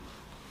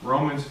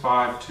Romans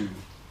 5:2.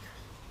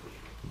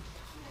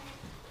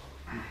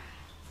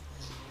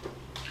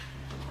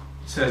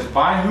 It says,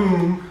 by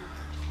whom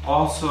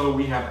also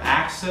we have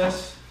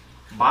access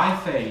by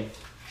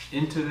faith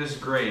into this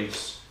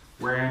grace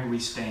wherein we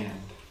stand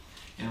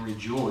and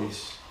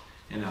rejoice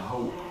in the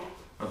hope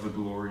of the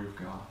glory of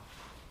God.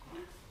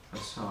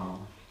 Let's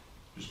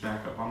just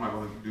back up. I'm not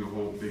going to do a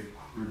whole big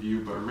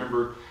review, but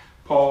remember,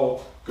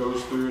 Paul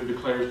goes through and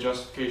declares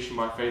justification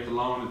by faith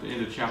alone at the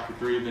end of chapter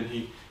 3. Then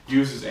he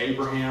uses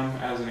Abraham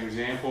as an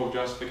example of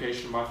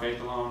justification by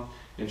faith alone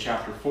in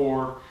chapter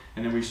 4.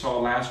 And then we saw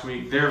last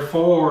week,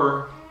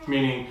 therefore,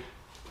 meaning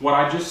what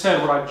I just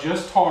said, what I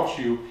just taught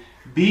you,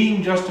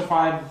 being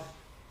justified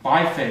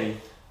by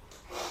faith,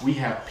 we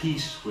have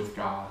peace with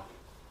God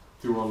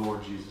through our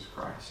Lord Jesus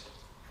Christ.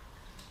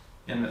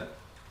 And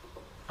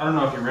I don't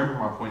know if you remember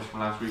my points from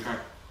last week,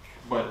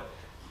 but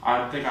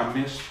I think I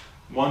missed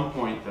one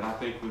point that I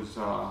think was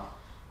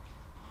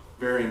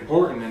very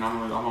important, and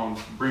I'm going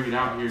to bring it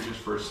out here just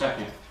for a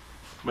second.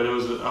 But it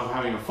was of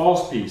having a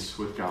false peace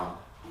with God.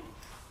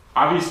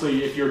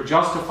 Obviously, if you're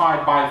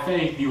justified by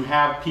faith, you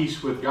have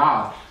peace with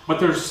God. But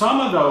there's some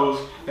of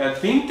those that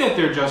think that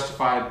they're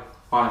justified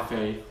by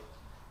faith.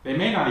 They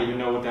may not even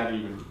know what that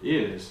even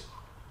is.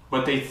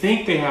 But they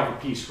think they have a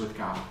peace with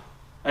God.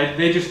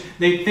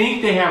 They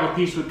think they have a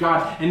peace with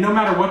God. And no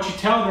matter what you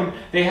tell them,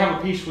 they have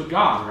a peace with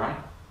God, right?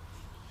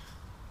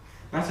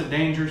 That's a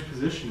dangerous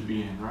position to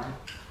be in, right?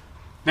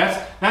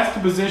 That's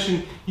the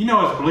position,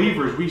 as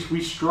believers,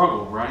 we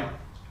struggle, right?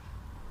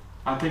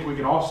 I think we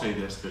could all say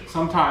this, that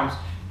sometimes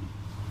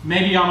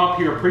maybe I'm up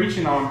here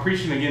preaching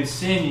against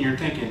sin, and you're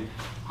thinking,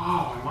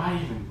 oh, am I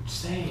even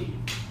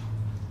saved?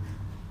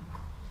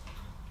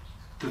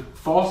 The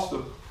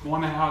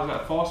one that has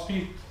that false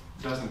peace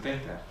doesn't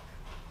think that.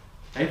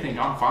 They think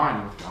I'm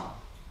fine with God.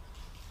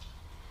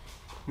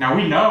 Now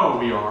we know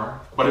we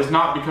are, but it's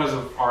not because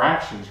of our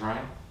actions,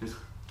 right? It's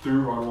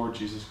through our Lord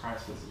Jesus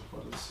Christ. This is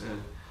what it said.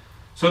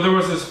 So there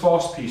was this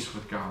false peace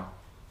with God.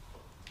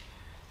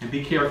 And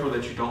be careful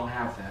that you don't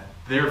have that.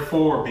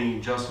 Therefore,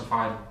 being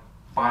justified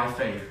by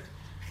faith,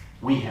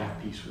 we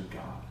have peace with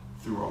God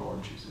through our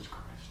Lord Jesus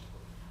Christ.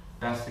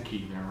 That's the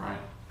key there, right?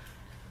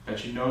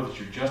 That you know that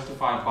you're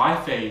justified by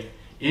faith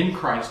in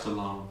Christ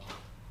alone.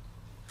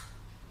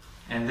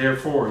 And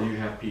therefore, you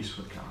have peace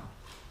with God.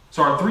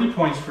 So our 3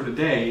 points for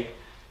today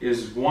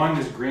is 1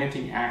 is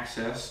granting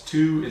access,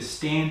 2 is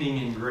standing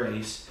in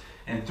grace,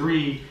 and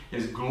 3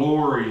 is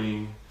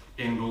glorying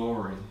in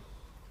glory.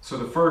 So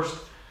the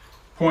first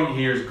point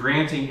here is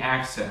granting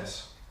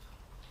access.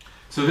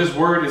 So this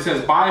word, it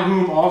says, by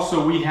whom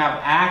also we have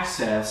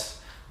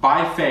access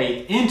by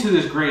faith into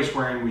this grace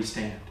wherein we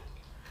stand.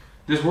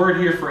 This word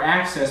here for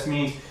access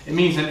means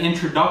an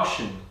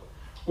introduction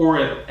or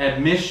an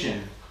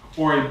admission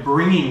or a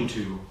bringing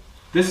to.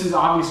 This is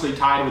obviously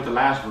tied with the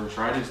last verse,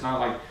 right? It's not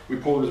like we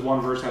pull this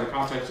one verse out of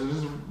context. So this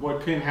is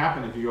what can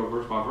happen if you go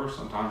verse by verse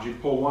sometimes. You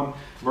pull one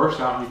verse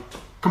out and you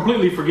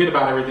completely forget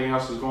about everything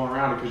else that's going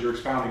around it because you're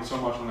expounding so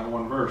much on that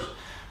one verse.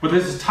 But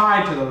this is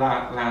tied to the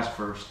last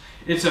verse.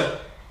 It's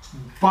a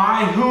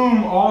by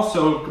whom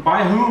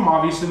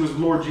obviously was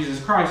Lord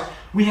Jesus Christ,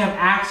 we have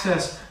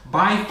access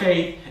by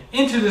faith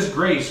into this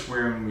grace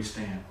wherein we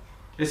stand.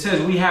 It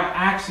says we have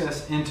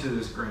access into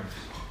this grace.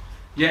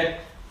 Yet,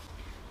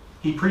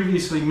 he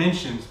previously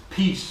mentions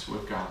peace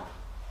with God.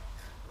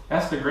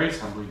 That's the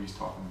grace I believe he's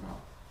talking about.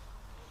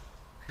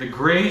 The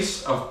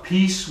grace of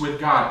peace with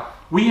God.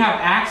 We have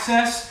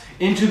access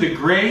into the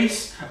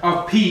grace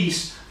of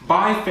peace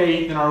by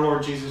faith in our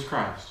Lord Jesus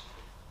Christ.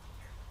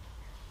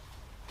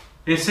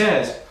 It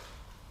says,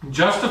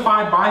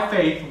 justified by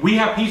faith, we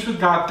have peace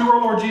with God through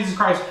our Lord Jesus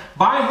Christ,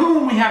 by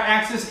whom we have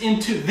access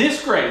into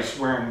this grace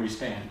wherein we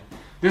stand.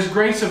 This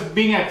grace of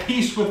being at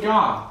peace with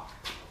God.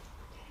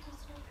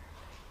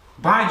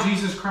 By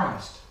Jesus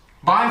Christ.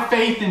 By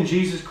faith in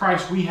Jesus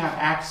Christ, we have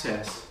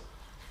access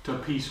to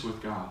peace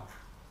with God.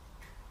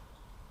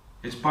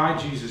 It's by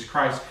Jesus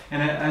Christ.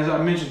 And as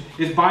I mentioned,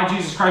 it's by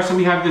Jesus Christ that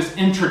we have this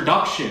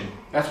introduction.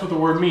 That's what the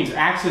word means.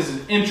 Access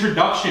is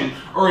introduction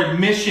or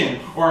admission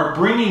or a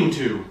bringing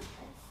to.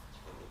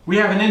 We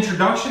have an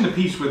introduction to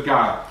peace with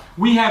God.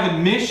 We have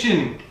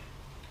admission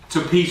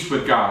to peace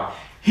with God.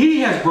 He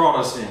has brought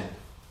us in.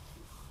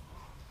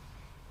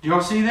 Do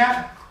y'all see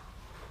that?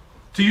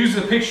 To use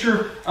the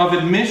picture of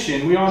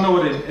admission, we all know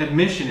what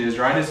admission is,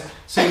 right? It's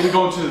say we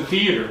go to the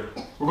theater.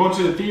 We're going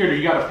to the theater,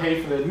 you got to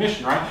pay for the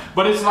admission, right?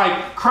 But it's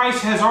like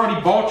Christ has already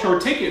bought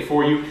your ticket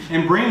for you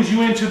and brings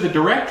you into the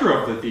director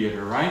of the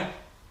theater, right?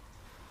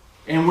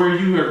 And where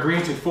you are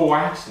granted full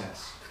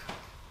access.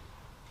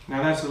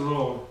 Now that's a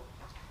little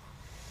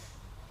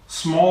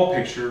small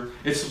picture.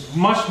 It's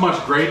much,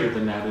 much greater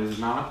than that, is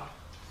it not?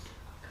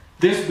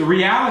 The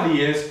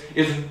reality is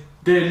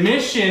the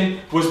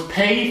admission was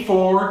paid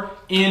for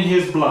in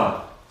His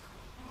blood.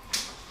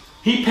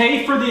 He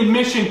paid for the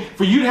admission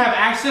for you to have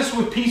access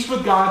with peace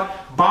with God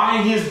by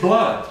His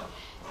blood.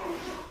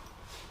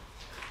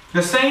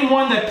 The same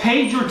one that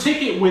paid your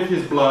ticket with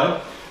His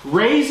blood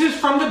raises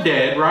from the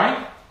dead,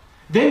 right?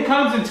 then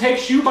comes and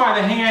takes you by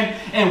the hand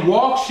and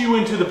walks you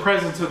into the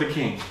presence of the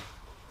King.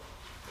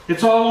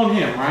 It's all on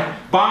Him, right?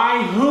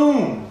 By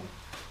whom?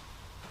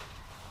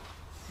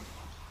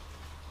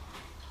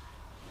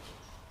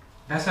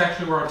 That's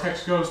actually where our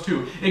text goes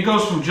to. It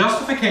goes from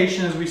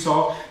justification, as we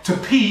saw, to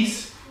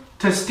peace,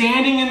 to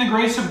standing in the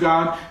grace of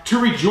God, to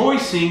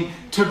rejoicing,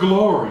 to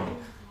glory.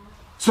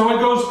 So it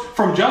goes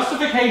from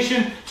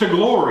justification to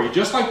glory,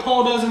 just like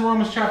Paul does in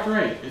Romans chapter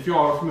 8, if you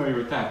all are familiar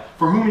with that.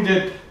 For whom He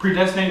did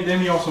predestinate, them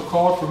He also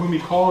called. For whom He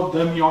called,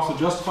 them He also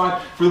justified.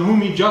 For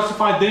whom He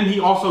justified, them He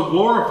also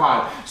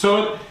glorified.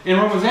 So in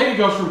Romans 8, it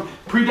goes from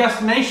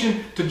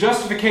predestination to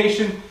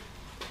justification,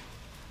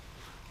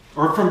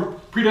 or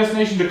from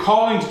predestination to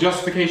calling, to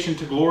justification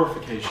to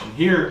glorification.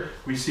 Here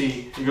we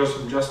see it goes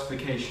from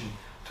justification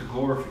to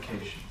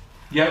glorification.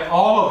 Yet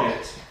all of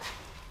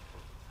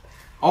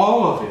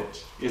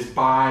it is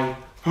by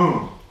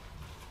whom?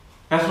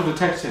 That's what the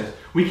text says.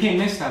 We can't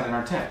miss that in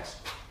our text.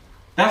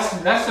 That's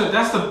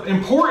the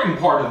important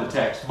part of the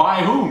text. By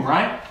whom,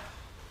 right?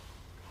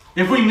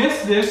 If we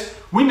miss this,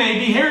 we may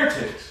be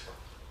heretics.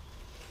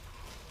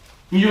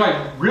 And you're like,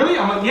 really?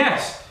 I'm like,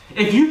 yes.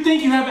 If you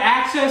think you have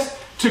access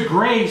to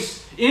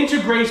grace,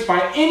 into grace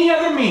by any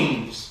other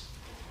means,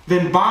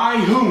 then by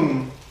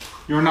whom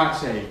you're not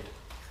saved.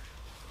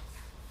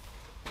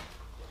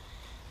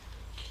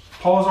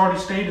 Paul has already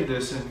stated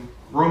this in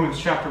Romans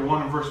chapter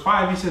 1 and verse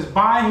 5. He says,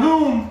 by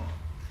whom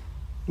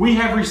we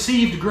have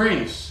received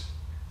grace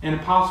and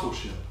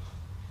apostleship.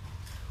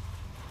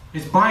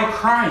 It's by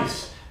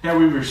Christ that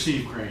we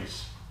receive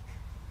grace.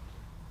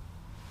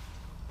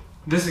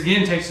 This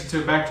again takes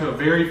it back to a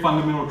very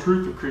fundamental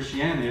truth of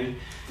Christianity.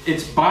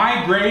 It's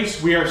by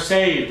grace we are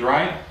saved,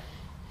 right?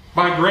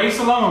 By grace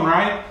alone,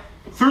 right?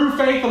 Through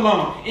faith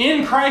alone.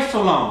 In Christ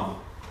alone.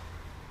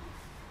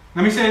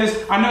 Let me say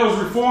this. I know as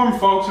Reformed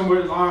folks, and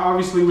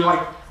obviously we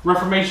like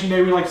Reformation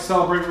Day, we like to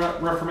celebrate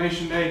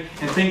Reformation Day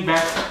and think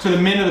back to the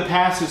men of the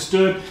past that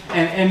stood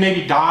and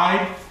maybe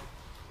died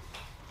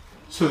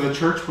so the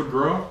church would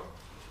grow,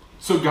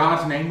 so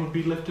God's name would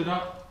be lifted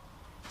up,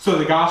 so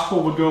the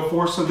gospel would go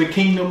forth, so the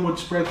kingdom would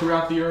spread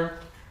throughout the earth.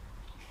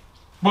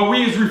 But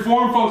we as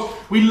Reformed folks,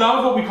 we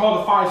love what we call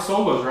the 5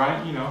 solas,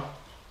 right? You know,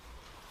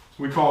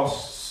 we call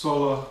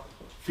sola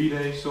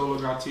fide, sola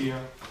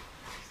gratia,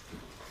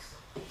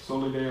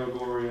 soli Deo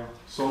gloria,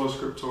 sola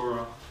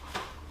scriptura,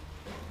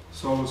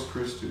 solus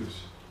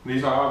Christus.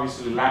 These are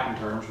obviously Latin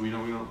terms. We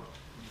don't.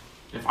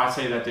 If I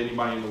say that to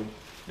anybody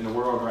in the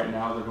world right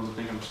now, they're going to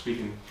think I'm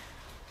speaking.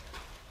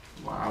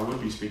 Well, I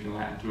would be speaking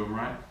Latin to them,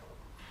 right?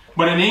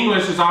 But in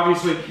English,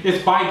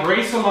 it's by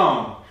grace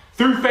alone,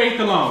 through faith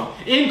alone,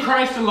 in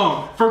Christ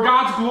alone, for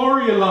God's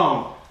glory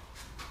alone,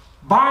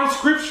 by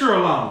Scripture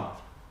alone.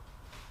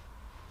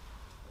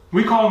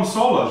 We call them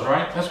solas,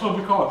 right? That's what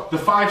we call it. The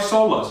 5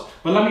 solas.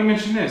 But let me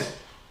mention this.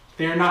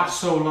 They are not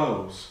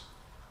solos.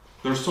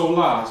 They're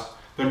solas.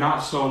 They're not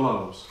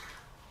solos.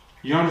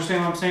 You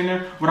understand what I'm saying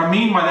there? What I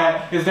mean by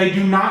that is they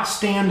do not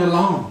stand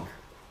alone.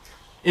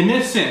 In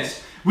this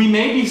sense, we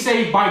may be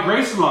saved by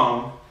grace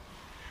alone,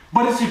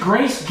 but it's a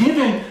grace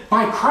given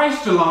by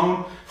Christ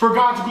alone for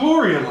God's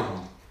glory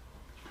alone.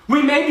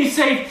 We may be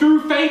saved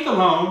through faith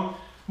alone,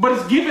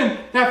 but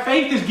that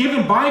faith is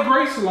given by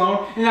grace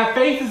alone, and that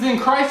faith is in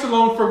Christ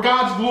alone for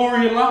God's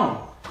glory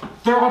alone.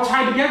 They're all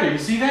tied together. You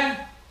see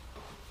that?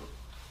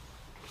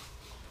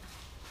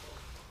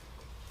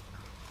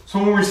 So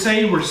when we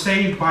say we're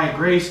saved by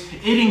grace,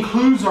 it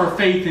includes our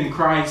faith in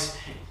Christ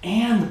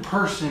and the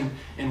person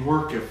and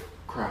work of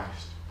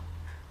Christ.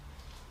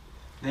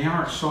 They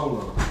aren't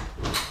solo.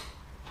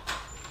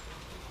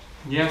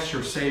 Yes,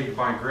 you're saved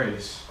by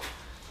grace,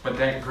 but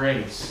that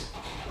grace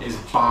is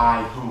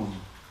by whom?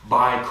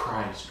 By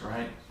Christ,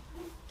 right?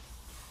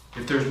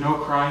 If there's no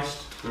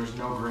Christ, there's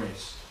no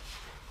grace.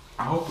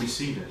 I hope we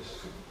see this.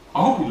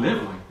 I hope we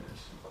live like this.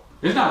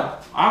 It's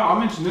not, I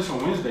mentioned this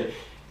on Wednesday.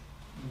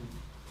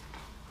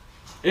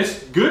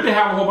 It's good to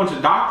have a whole bunch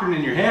of doctrine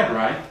in your head,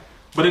 right?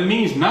 But it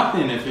means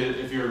nothing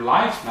if your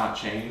life's not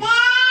changed.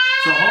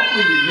 So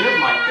hopefully we live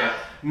like that.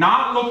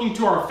 Not looking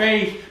to our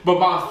faith, but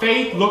by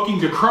faith looking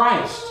to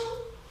Christ.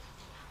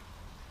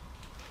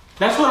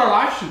 That's what our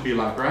life should be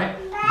like, right?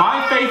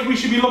 By faith we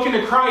should be looking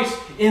to Christ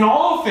in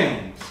all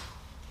things.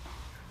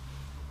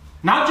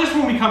 Not just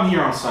when we come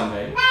here on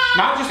Sunday.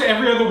 Not just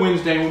every other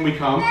Wednesday when we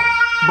come.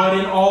 But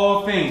in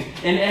all things.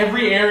 In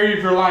every area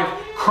of your life,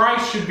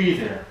 Christ should be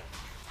there.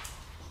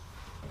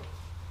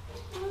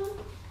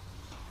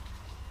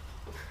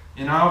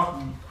 And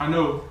I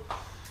know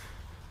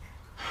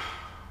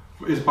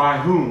it's by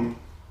whom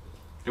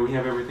that we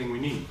have everything we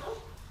need.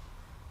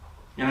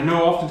 And I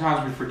know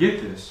oftentimes we forget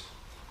this.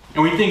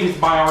 And we think it's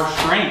by our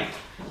strength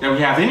that we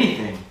have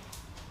anything.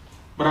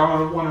 But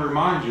I want to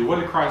remind you,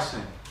 what did Christ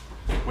say?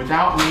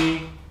 Without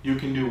me, you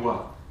can do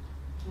what?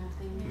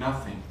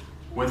 Nothing.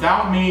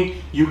 Without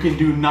me, you can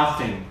do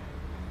nothing.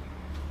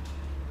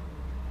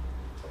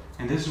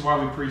 And this is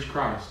why we preach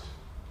Christ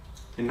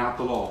and not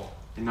the law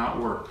and not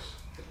works.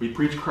 We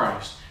preach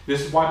Christ.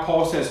 This is why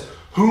Paul says,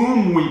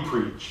 whom we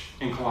preach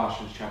in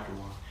Colossians chapter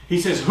 1. He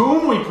says,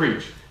 whom we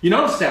preach. You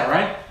notice that,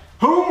 right?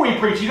 Whom we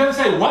preach. He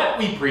doesn't say what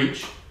we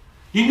preach.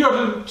 You can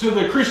go to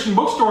the Christian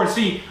bookstore and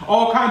see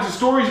all kinds of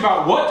stories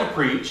about what to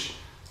preach.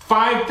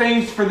 5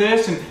 things for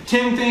this and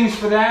 10 things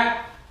for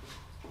that.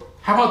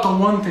 How about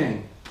the one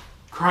thing?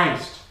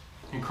 Christ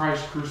and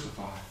Christ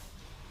crucified.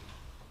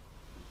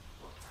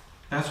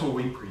 That's what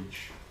we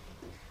preach.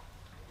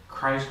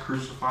 Christ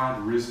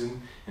crucified,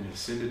 risen, and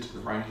ascended to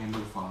the right hand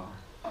of the Father.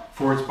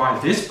 For it's by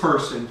this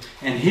person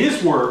and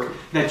His work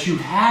that you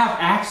have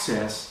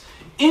access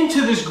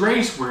into this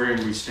grace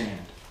wherein we stand.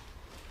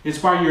 It's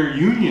by your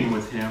union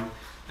with Him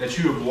that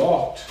you have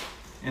walked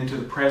into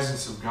the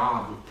presence of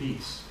God with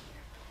peace.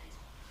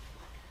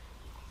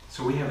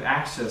 So we have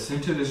access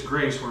into this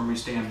grace wherein we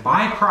stand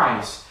by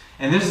Christ,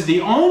 and this is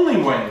the only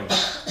way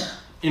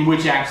in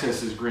which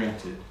access is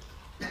granted.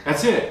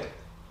 That's it.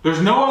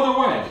 There's no other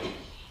way.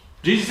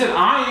 Jesus said,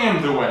 I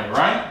am the way,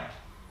 right?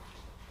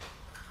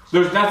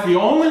 That's the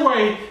only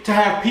way to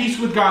have peace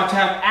with God, to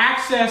have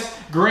access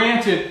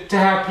granted to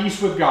have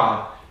peace with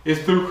God,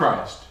 is through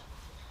Christ.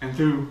 And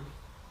through,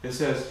 it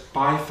says,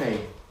 by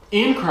faith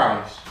in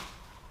Christ.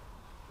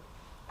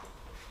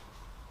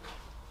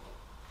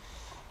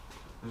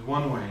 There's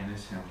one way, and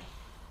it's Him.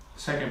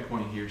 Second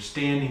point here,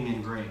 standing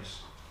in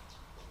grace.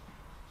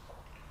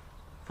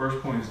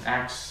 First point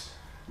is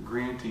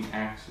granting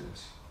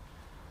access,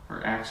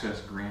 or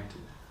access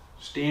granted.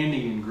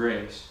 Standing in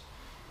grace.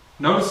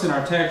 Notice in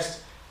our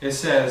text, it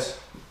says,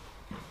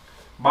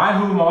 by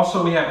whom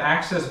also we have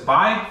access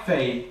by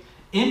faith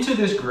into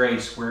this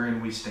grace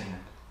wherein we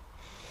stand,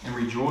 and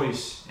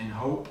rejoice in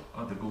hope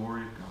of the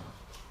glory of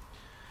God.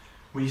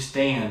 We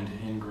stand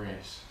in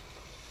grace.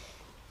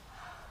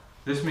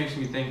 This makes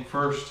me think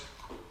first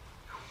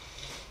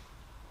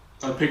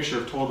a picture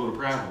of total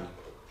depravity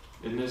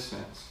in this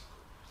sense.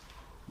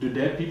 Do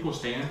dead people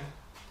stand?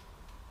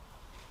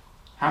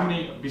 How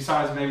many,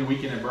 besides maybe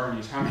Weekend at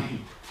Bernie's, how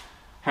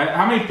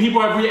many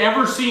people have we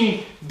ever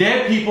seen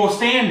dead people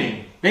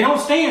standing? They don't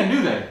stand,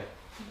 do they?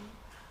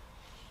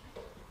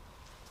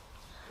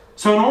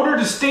 So in order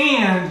to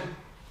stand,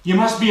 you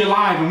must be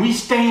alive, and we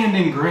stand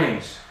in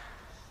grace.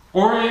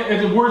 Or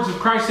in the words of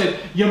Christ said,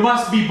 you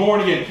must be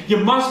born again. You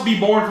must be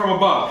born from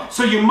above.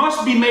 So you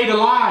must be made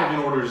alive in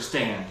order to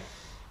stand.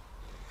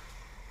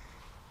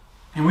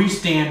 And we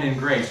stand in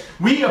grace.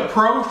 We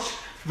approach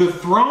the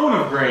throne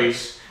of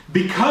grace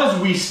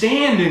because we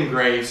stand in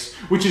grace,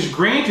 which is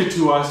granted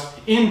to us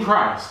in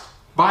Christ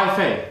by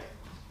faith.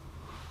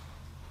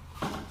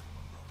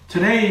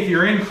 Today, if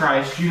you're in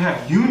Christ, you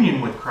have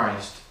union with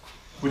Christ,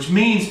 which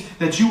means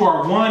that you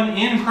are one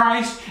in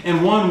Christ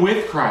and one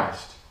with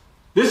Christ.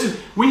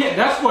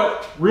 That's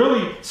what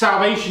really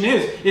salvation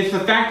is. It's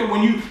the fact that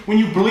when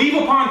you believe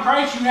upon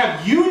Christ, you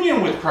have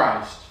union with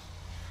Christ.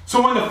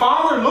 So when the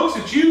Father looks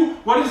at you,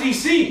 what does He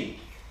see?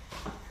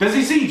 Does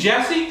He see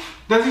Jesse?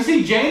 Does He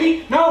see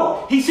Jamie?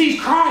 No, He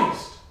sees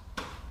Christ.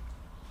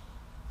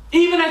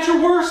 Even at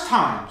your worst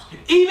times,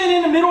 even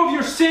in the middle of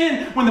your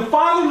sin, when the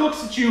Father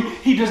looks at you,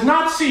 He does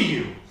not see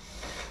you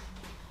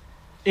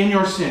in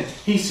your sin.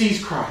 He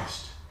sees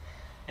Christ.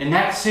 And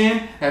that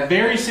sin, that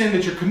very sin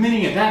that you're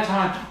committing at that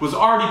time, was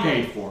already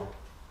paid for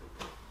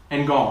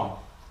and gone.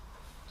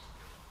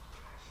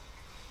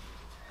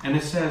 And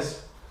it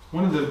says,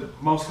 one of the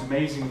most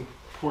amazing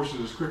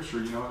portions of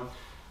Scripture,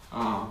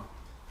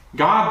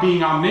 God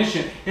being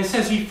omniscient, it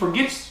says He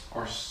forgets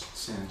our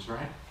sins,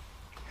 right?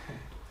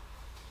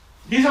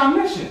 He's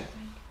omniscient.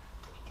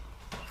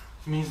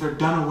 It means they're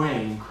done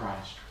away in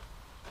Christ.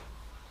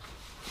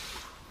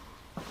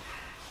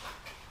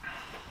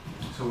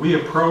 So we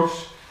approach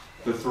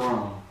the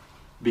throne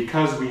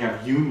because we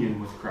have union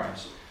with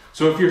Christ.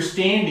 So if you're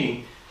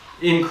standing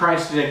in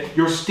Christ today,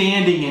 you're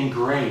standing in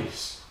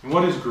grace. And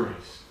what is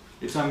grace?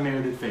 It's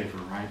unmerited favor,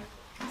 right?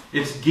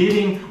 It's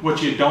getting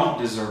what you don't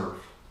deserve.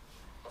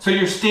 So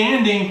you're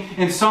standing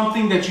in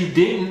something that you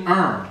didn't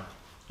earn.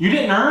 You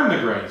didn't earn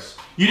the grace.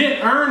 You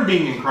didn't earn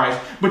being in Christ,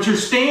 but you're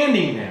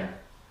standing there.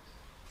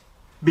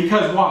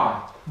 Because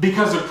why?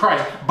 Because of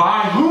Christ.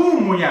 By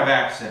whom we have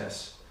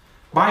access.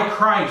 By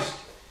Christ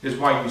is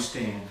why you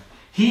stand.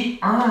 He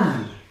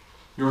earned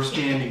your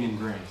standing in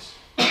grace.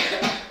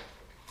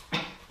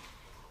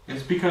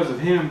 It's because of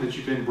Him that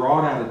you've been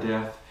brought out of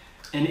death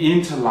and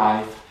into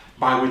life,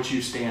 by which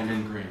you stand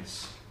in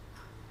grace.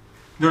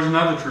 There's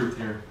another truth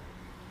here.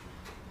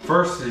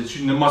 First, is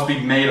you must be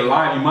made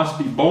alive. You must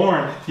be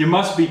born. You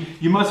must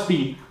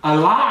be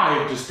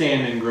alive to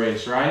stand in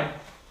grace, right?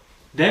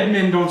 Dead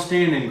men don't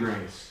stand in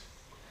grace.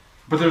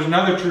 But there's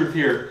another truth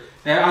here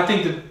that I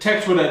think the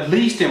text would at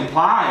least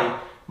imply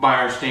by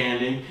our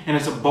standing, and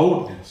it's a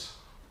boldness.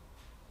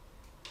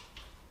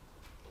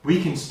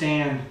 We can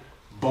stand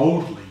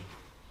boldly.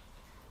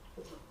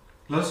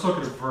 Let's look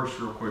at a verse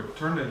real quick.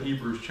 Turn to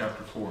Hebrews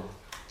chapter 4.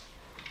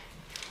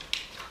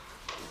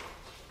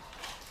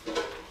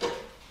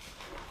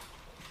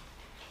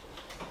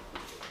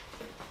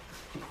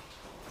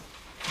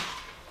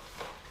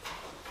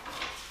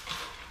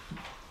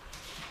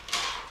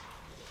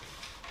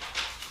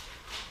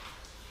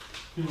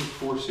 Hebrews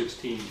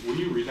 4:16. Will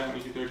you read that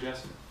with me there,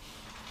 Jesse?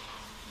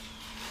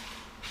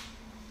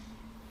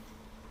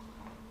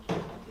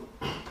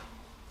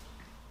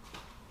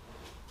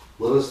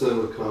 Let us then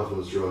with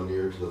confidence draw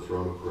near to the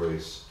throne of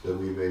grace, that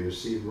we may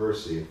receive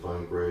mercy and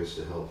find grace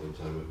to help in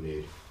time of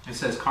need. It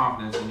says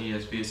confidence in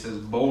ESV. It says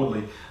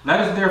boldly. Let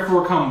us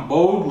therefore come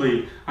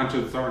boldly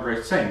unto the throne of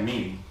grace. Same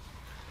meaning.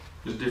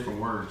 Just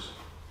different words.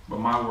 But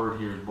my word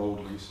here is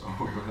boldly, so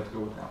we're going to have to go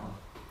with that one.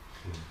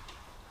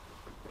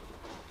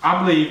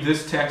 I believe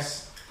this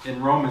text in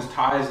Romans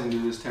ties into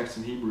this text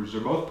in Hebrews.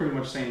 They're both pretty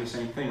much saying the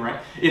same thing, right?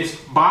 It's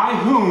by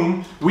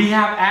whom we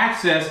have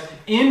access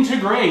into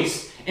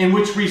grace in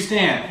which we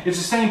stand. It's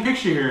the same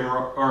picture here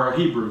in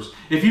Hebrews.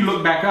 If you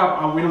look back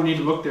up, we don't need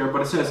to look there,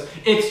 but it says,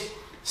 it's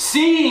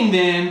seeing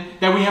then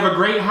that we have a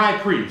great high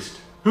priest.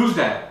 Who's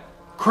that?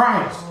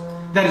 Christ.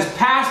 That is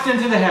passed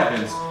into the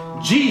heavens.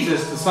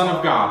 Jesus, the Son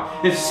of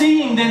God. It's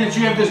seeing then that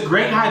you have this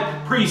great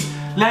high priest.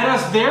 Let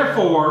us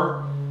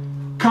therefore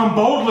come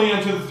boldly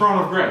unto the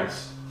throne of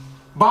grace.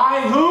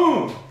 By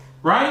whom?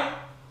 Right?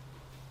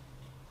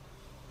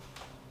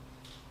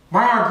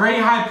 By our great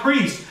high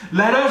priest.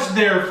 Let us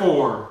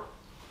therefore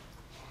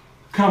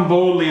come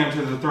boldly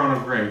unto the throne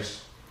of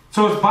grace.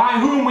 So it's by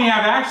whom we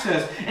have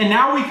access. And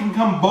now we can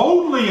come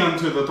boldly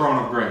unto the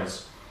throne of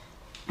grace.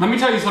 Let me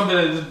tell you something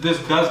that this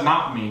does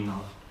not mean,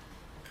 though.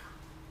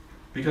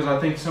 Because I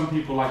think some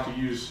people like to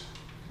use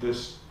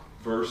this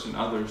verse and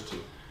others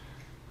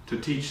to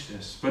teach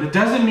this. But it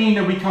doesn't mean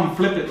that we come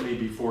flippantly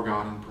before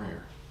God in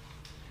prayer.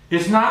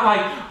 It's not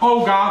like,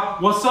 oh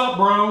God, what's up,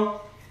 bro?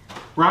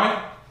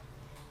 Right?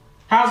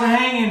 How's it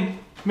hanging,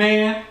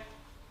 man?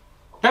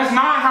 That's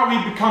not how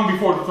we come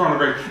before the throne of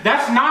grace.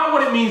 That's not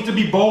what it means to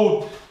be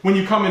bold when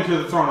you come into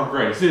the throne of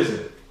grace, is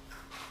it?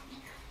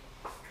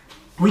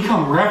 We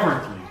come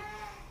reverently.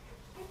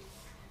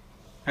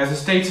 As it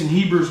states in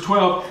Hebrews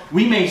 12,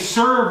 we may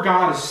serve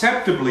God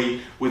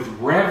acceptably with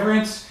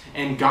reverence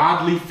and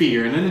godly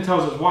fear. And then it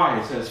tells us why.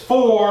 It says,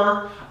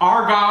 for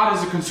our God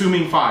is a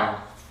consuming fire.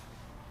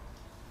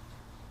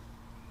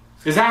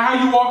 Is that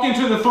how you walk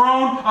into the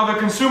throne of a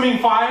consuming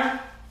fire?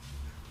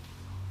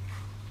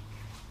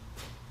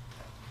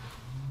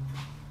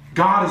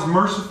 God is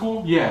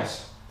merciful?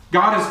 Yes.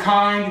 God is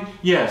kind?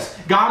 Yes.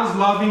 God is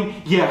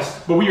loving?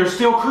 Yes. But we are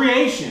still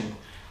creation,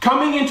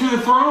 coming into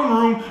the throne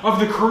room of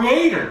the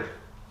Creator.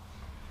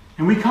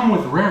 And we come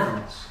with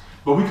reverence,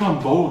 but we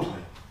come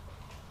boldly.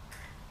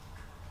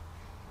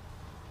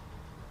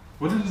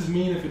 What does this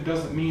mean if it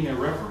doesn't mean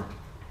irreverent?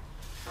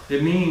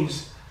 It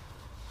means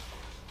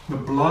the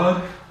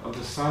blood of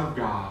the Son of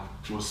God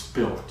was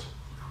spilt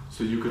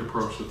so you could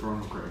approach the throne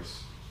of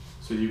grace,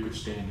 so you could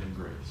stand in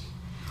grace.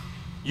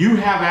 You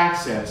have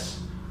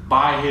access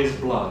by His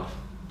blood.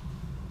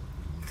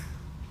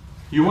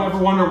 You ever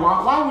wonder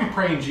why we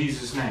pray in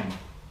Jesus' name?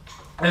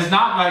 It's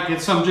not like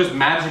it's some just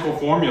magical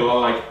formula,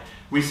 like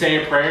we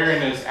say a prayer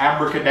and it's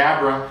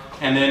abracadabra,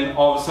 and then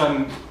all of a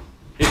sudden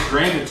it's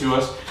granted to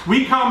us.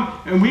 We come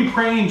and we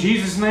pray in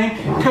Jesus' name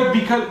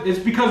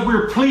because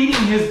we're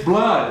pleading His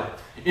blood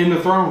in the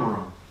throne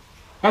room.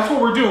 That's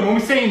what we're doing. When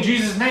we say in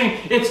Jesus' name,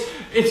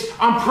 it's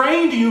I'm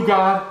praying to you,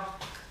 God,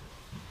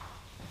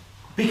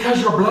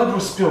 because your blood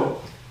was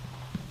spilled.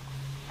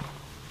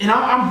 And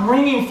I'm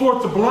bringing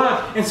forth the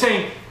blood and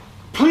saying,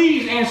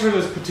 please answer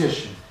this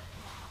petition.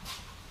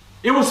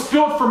 It was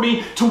spilled for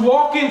me to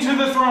walk into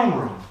the throne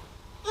room.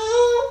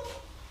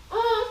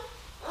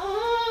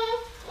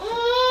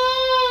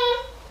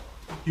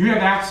 You have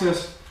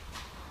access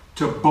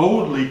to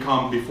boldly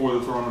come before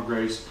the throne of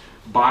grace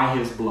by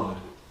His blood.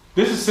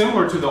 This is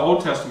similar to the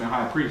Old Testament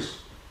high priest,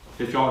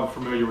 if y'all are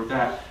familiar with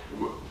that.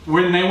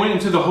 When they went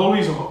into the Holy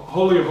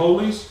of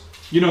Holies,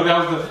 you know,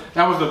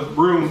 that was the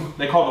room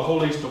they called the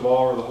Holiest of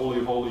All, or the Holy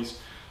of Holies.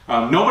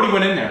 Nobody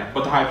went in there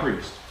but the high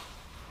priest.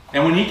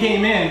 And when he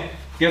came in,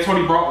 guess what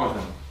he brought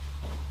with him?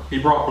 He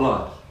brought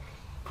blood.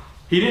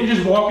 He didn't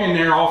just walk in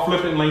there all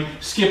flippantly,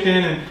 skip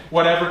in and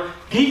whatever.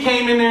 He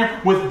came in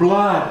there with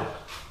blood.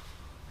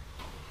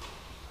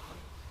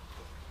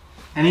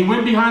 And he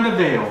went behind the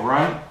veil,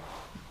 right?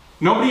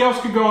 Nobody else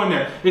could go in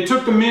there. It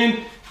took the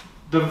men,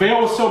 the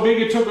veil was so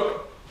big, it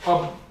took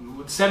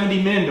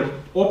 70 men to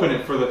open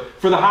it for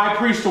the high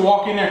priest to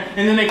walk in there.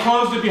 And then they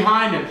closed it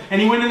behind him.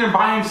 And he went in there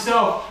by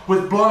himself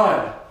with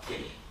blood.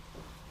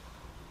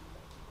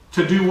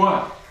 To do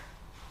what?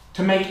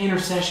 To make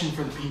intercession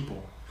for the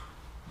people.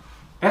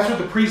 That's what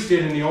the priest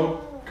did in the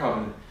old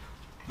covenant.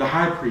 The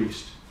high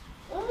priest.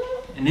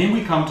 And then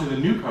we come to the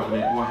new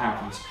covenant and what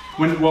happens?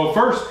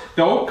 First,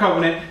 the old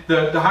covenant,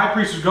 the high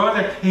priest would go in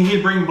there and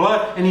he'd bring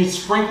blood and he'd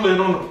sprinkle it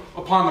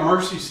upon the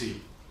mercy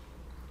seat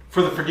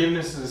for the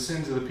forgiveness of the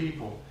sins of the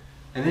people.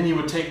 And then he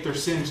would take their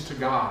sins to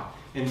God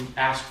and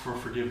ask for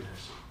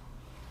forgiveness.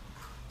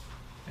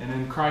 And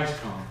then Christ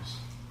comes.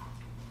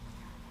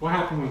 What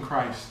happened when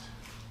Christ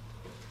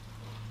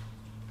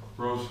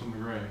rose from the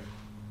grave?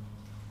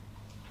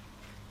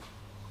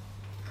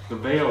 The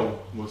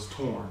veil was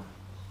torn.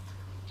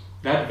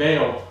 That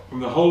veil from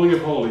the Holy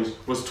of Holies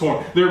was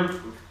torn.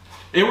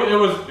 It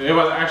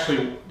was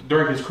actually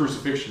during His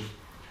crucifixion.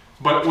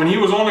 But when He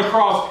was on the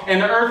cross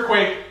and the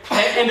earthquake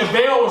and the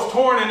veil was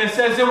torn, and it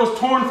says it was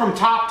torn from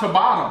top to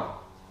bottom.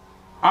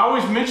 I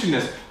always mention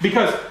this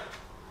because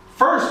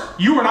First,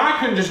 you and I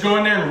couldn't just go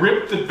in there and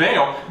rip the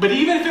veil. But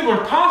even if it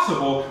were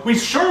possible, we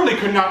surely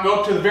could not go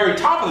up to the very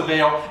top of the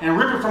veil and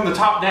rip it from the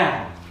top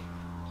down.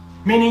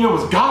 Meaning it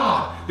was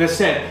God that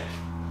said,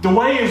 the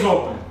way is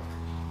open.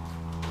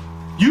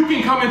 You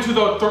can come into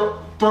the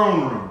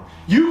throne room.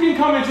 You can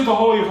come into the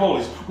Holy of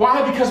Holies.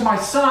 Why? Because my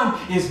son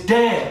is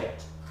dead.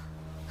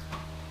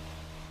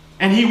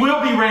 And he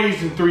will be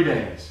raised in 3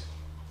 days.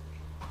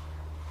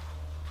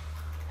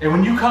 And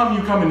when you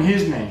come in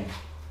his name.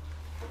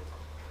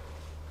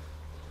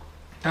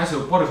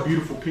 What a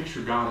beautiful picture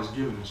God has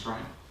given us,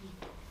 right?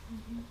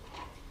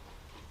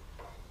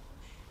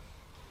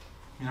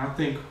 And I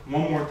think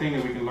one more thing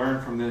that we can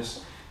learn from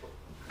this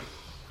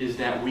is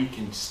that we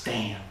can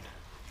stand.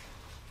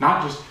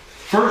 Not just,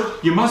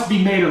 first, you must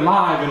be made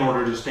alive in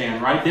order to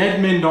stand, right?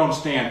 Dead men don't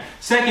stand.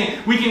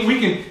 Second, we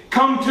can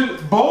come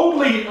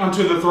boldly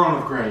unto the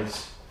throne of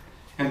grace.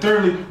 And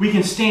thirdly, we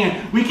can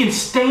stand. We can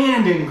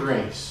stand in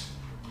grace.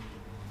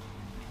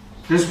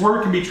 This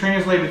word can be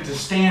translated to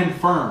stand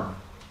firm.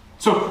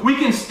 So we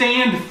can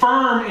stand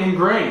firm in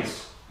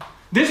grace.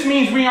 This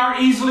means we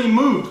aren't easily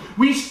moved.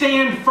 We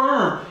stand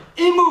firm,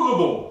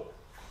 immovable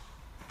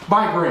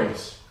by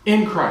grace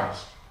in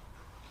Christ.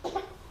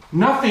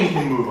 Nothing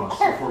can move us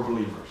if we're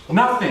believers.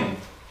 Nothing.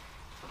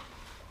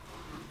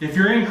 If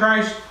you're in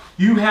Christ,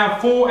 you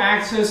have full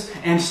access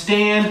and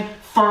stand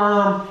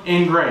firm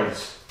in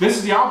grace. This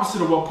is the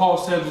opposite of what Paul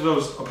said to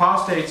those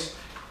apostates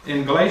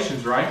in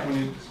Galatians, right?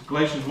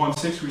 Galatians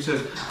 1:6, where he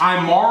says,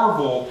 I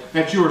marvel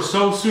that you are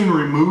so soon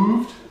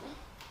removed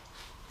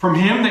from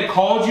him that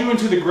called you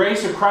into the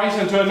grace of Christ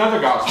unto another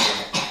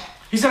gospel.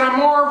 He said, I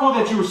marvel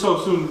that you were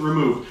so soon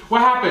removed.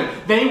 What happened?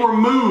 They were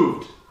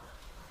moved.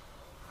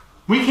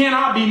 We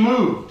cannot be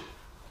moved.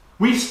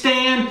 We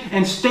stand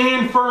and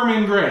stand firm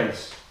in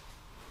grace.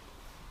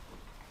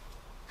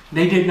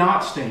 They did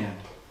not stand.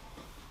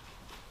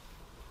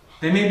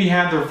 They maybe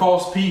had their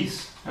false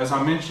peace, as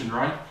I mentioned,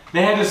 right?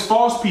 They had this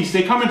false peace.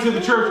 They come into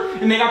the church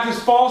and they got this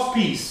false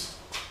peace.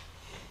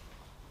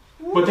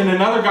 But then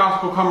another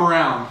gospel come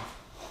around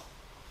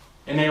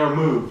and they are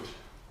moved.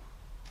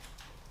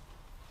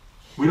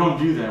 We don't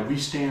do that. We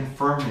stand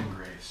firm in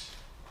grace.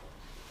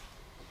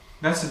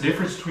 That's the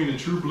difference between a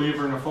true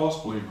believer and a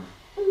false believer.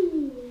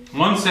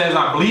 One says,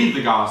 I believe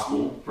the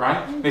gospel,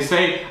 right? They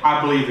say,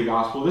 I believe the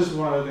gospel. This is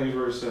one of the things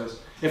where it says,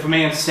 if a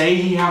man say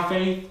he have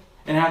faith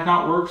and hath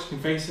not works, can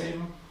faith save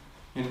him?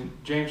 In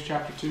James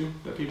chapter 2,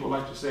 that people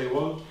like to say,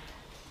 well,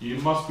 you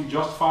must be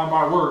justified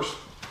by works.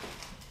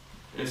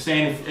 It's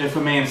saying if a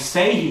man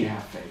say he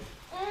hath faith.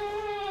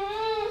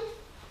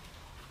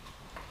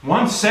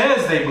 One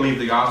says they believe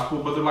the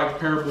gospel, but they're like the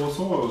parable of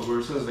soils, where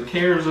it says the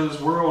cares of this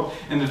world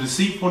and the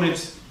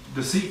deceitfulness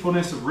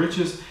of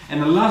riches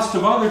and the lust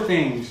of other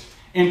things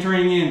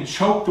entering in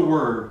choke the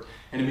word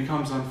and it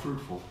becomes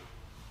unfruitful.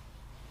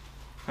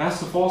 That's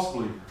the false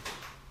believer.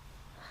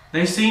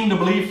 They seem to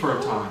believe for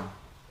a time.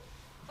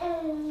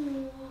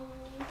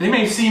 They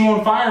may seem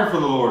on fire for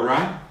the Lord,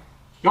 right?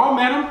 Y'all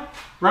met them,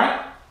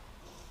 right?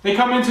 They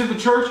come into the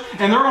church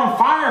and they're on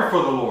fire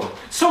for the Lord.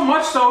 So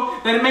much so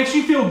that it makes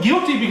you feel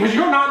guilty because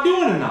you're not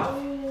doing enough.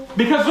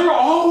 Because they're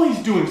always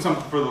doing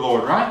something for the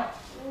Lord, right?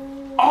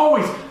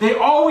 Always. They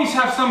always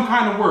have some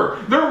kind of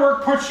work. Their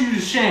work puts you to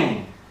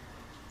shame.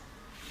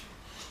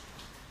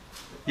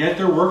 Yet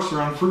their works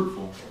are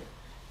unfruitful.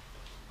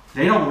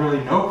 They don't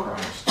really know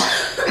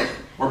Christ.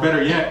 Or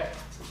better yet,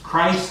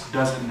 Christ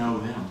doesn't know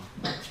them.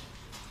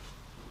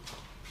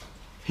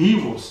 He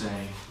will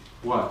say,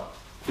 what?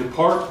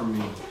 Depart from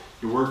me,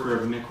 you worker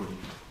of iniquity.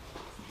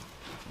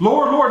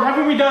 Lord, Lord,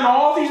 haven't we done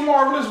all these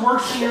marvelous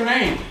works in your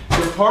name?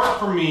 Depart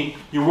from me,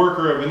 you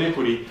worker of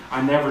iniquity.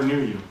 I never knew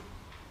you.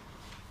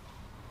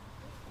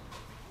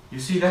 You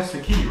see, that's the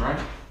key, right?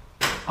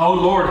 Oh,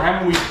 Lord,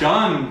 haven't we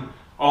done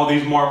all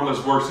these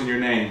marvelous works in your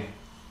name?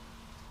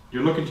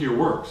 You're looking to your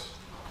works.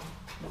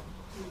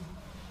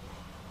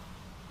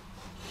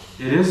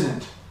 It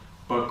isn't,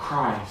 but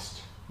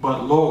Christ,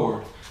 but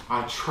Lord,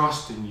 I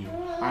trust in you.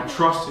 I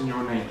trust in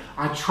your name.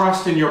 I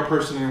trust in your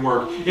person and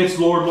work. It's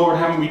Lord, Lord,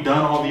 haven't we done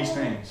all these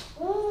things?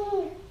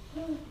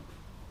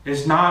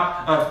 It's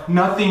not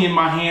nothing in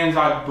my hands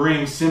I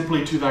bring,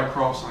 simply to thy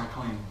cross I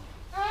cling.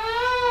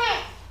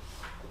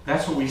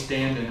 That's what we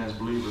stand in as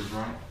believers,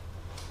 right?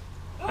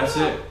 That's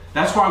it.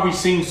 That's why we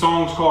sing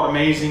songs called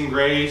Amazing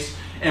Grace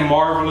and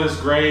Marvelous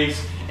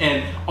Grace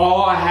and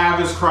All I Have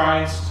is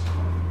Christ.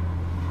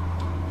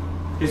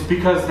 It's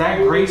because that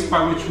grace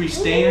by which we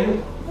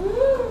stand,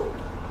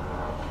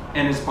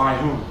 and it's by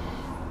whom?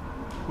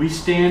 We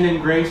stand in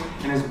grace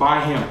and it's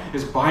by Him.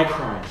 It's by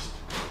Christ.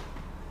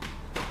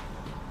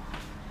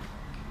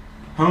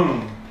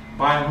 Whom?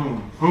 By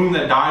whom? Whom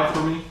that died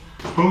for me?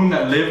 Whom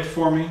that lived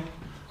for me?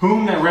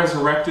 Whom that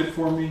resurrected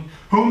for me?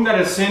 Whom that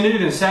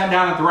ascended and sat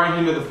down at the right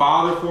hand of the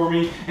Father for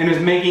me and is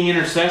making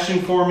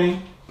intercession for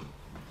me?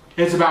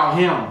 It's about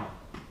Him.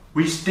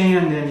 We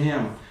stand in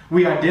Him.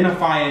 We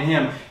identify in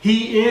Him.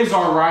 He is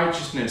our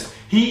righteousness.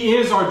 He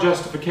is our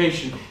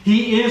justification.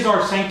 He is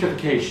our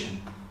sanctification.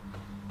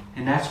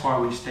 And that's why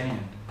we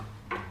stand.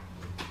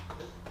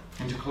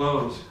 And to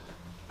close,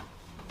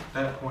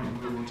 that point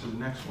and move on to the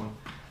next one.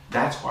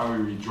 That's why we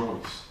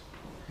rejoice.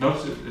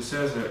 Notice it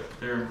says it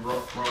there in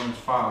Romans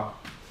 5.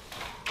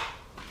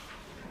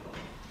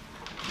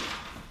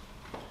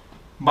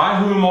 By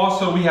whom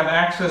also we have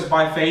access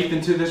by faith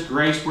into this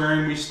grace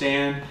wherein we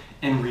stand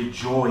and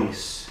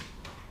rejoice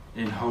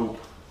in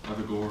hope of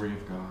the glory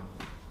of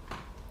God.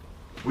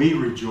 We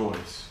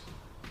rejoice.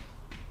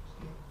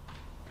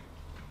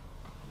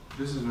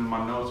 This isn't in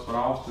my notes, but I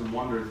often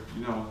wondered,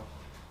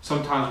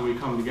 sometimes when we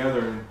come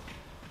together and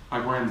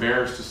like we're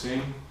embarrassed to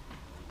sing.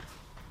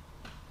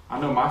 I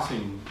know my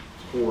singing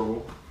is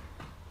horrible.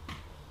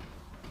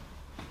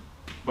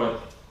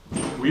 But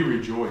we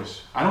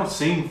rejoice. I don't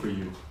sing for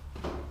you.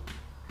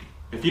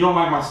 If you don't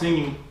like my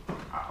singing,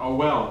 oh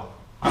well.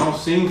 I don't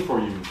sing for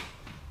you.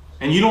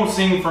 And you don't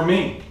sing for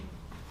me.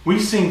 We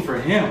sing for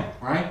Him,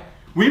 right?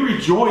 We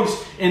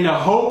rejoice in the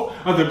hope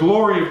of the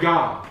glory of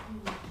God.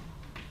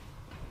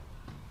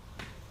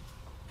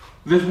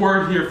 This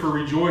word here for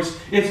rejoice,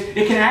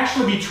 it can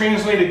actually be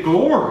translated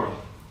glory.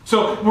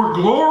 So we're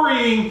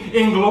glorying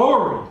in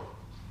glory.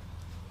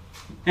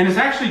 And it's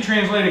actually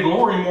translated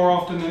glory more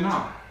often than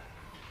not.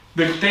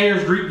 The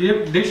Thayer's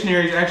Greek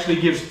Dictionary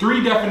actually gives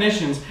 3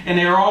 definitions, and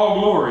they are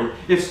all glory.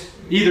 It's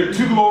either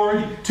to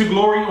glory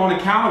on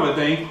account of a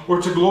thing,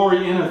 or to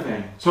glory in a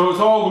thing. So it's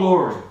all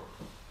glory.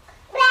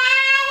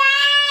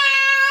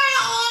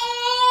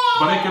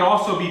 But it could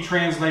also be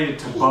translated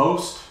to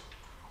boast,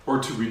 or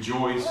to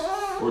rejoice,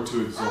 or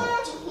to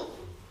exalt.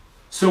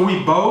 So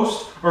we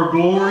boast, or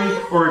glory,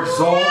 or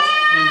exalt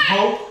in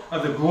hope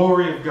of the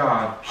glory of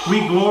God.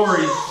 We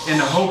glory in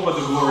the hope of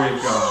the glory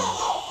of God.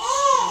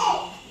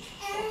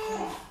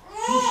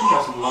 She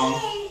got some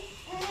lungs.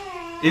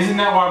 Isn't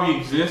that why we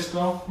exist,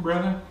 though,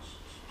 brethren?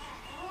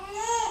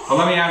 Well,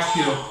 let me ask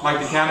you, like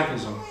the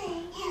catechism.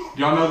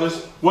 Do y'all know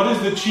this? What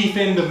is the chief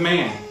end of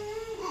man?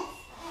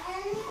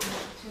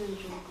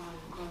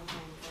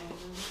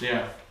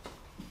 Yeah.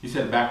 You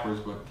said it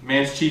backwards, but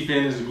man's chief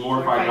end is to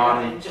glorify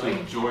God and to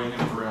enjoy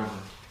Him forever.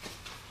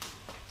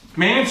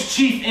 Man's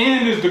chief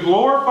end is to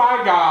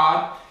glorify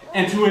God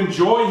and to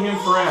enjoy Him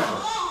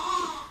forever.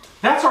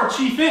 That's our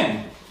chief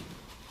end.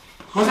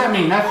 What does that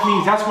mean? That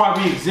means that's why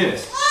we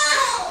exist.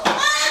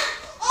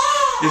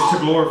 Is to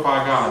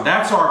glorify God.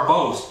 That's our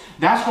boast.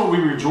 That's what we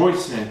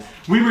rejoice in.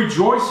 We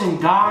rejoice in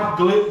God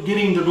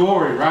getting the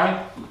glory,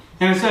 right?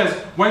 And it says,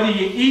 whether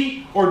you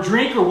eat or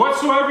drink or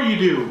whatsoever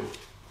you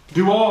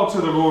do all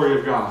to the glory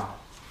of God.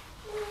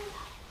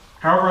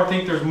 However, I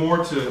think there's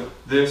more to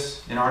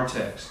this in our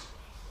text.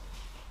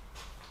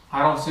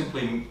 I don't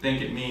simply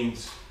think it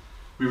means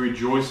we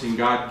rejoice in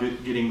God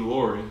getting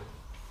glory,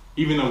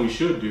 even though we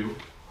should do,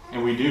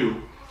 and we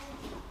do.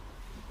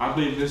 I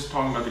believe this is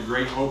talking about the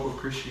great hope of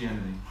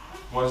Christianity.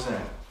 What's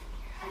that?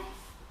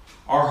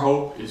 Our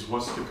hope is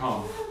what's to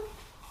come.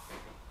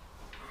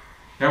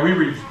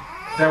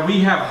 That we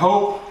have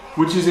hope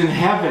which is in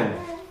heaven.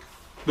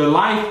 The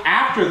life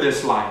after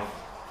this life.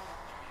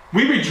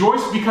 We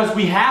rejoice because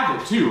we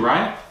have it too,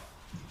 right?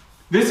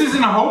 This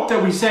isn't a hope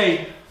that we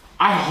say,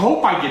 I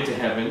hope I get to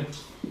heaven.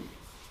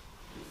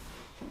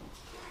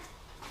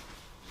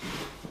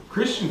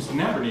 Christians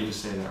never need to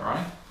say that,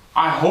 right?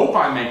 I hope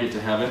I make it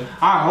to heaven.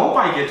 I hope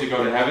I get to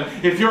go to heaven.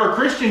 If you're a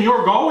Christian,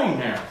 you're going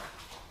there.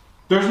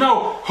 There's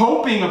no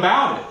hoping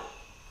about it.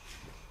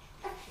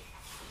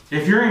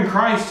 If you're in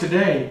Christ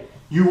today,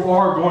 you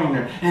are going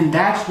there. And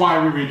that's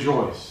why we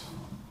rejoice.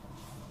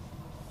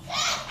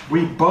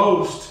 We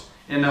boast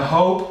in the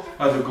hope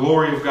of the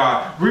glory of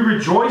God. We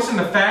rejoice in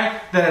the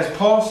fact that, as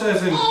Paul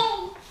says in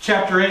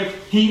chapter 8,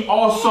 He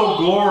also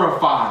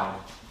glorified.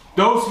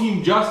 Those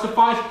He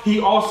justified,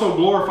 He also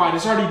glorified.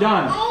 It's already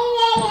done.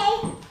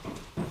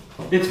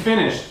 It's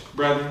finished,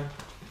 brethren.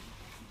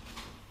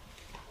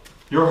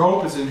 Your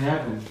hope is in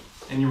heaven,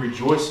 and you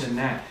rejoice in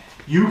that.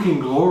 You can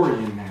glory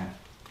in that.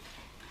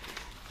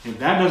 If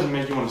that doesn't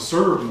make you want to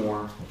serve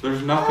more,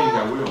 there's nothing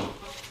that will.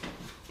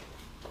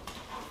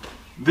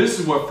 This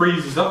is what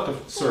frees us up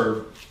to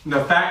serve.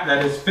 The fact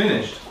that it's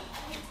finished.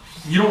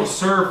 You don't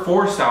serve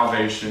for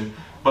salvation,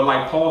 but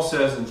like Paul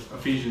says in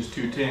Ephesians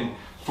 2:10,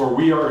 for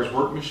we are His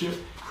workmanship,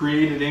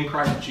 created in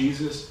Christ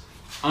Jesus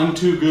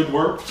unto good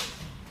works.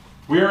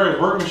 We are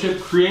His workmanship,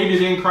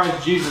 created in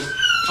Christ Jesus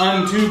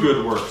unto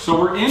good works. So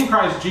we're in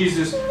Christ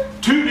Jesus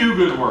to do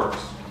good works.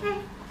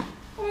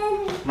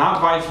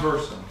 Not vice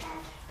versa.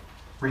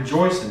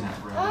 Rejoice in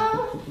that,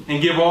 brethren.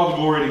 And give all the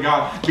glory to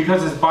God.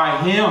 Because it's by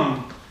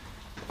Him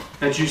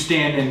that you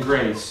stand in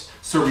grace.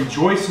 So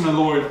rejoice in the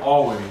Lord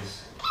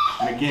always.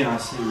 And again, I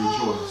say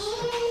rejoice.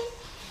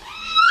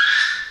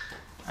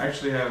 I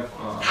actually have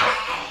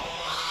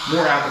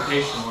more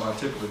application than what I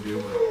typically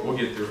do, but we'll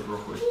get through it real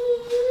quick.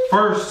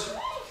 First,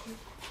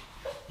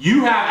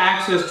 you have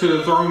access to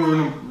the throne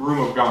room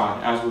of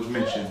God, as was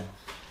mentioned.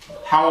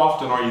 How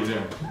often are you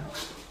there?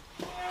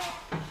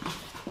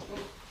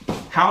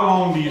 How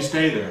long do you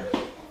stay there?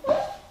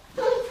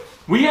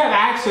 We have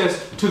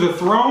access to the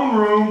throne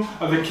room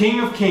of the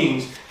King of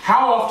Kings.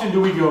 How often do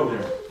we go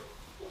there?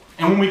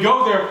 And when we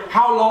go there,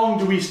 how long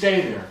do we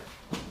stay there?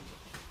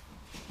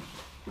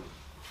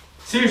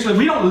 Seriously,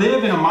 we don't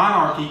live in a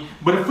monarchy,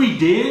 but if we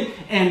did,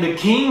 and the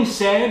king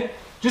said,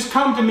 just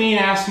come to me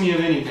and ask me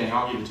of anything,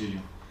 I'll give it to you.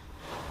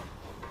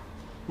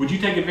 Would you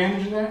take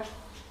advantage of that?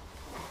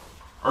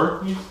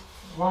 Earthly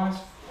wise?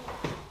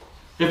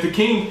 If the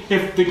king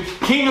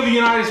of the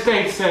United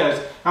States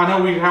says, I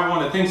know we have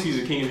one that thinks he's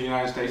the king of the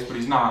United States, but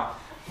he's not.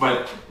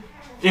 But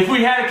if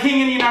we had a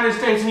king in the United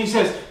States and he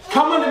says,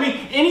 come unto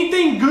me,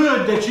 anything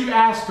good that you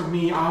ask of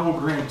me, I will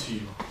grant to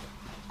you.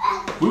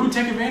 We would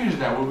take advantage of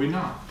that, would we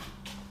not?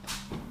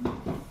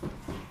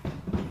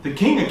 The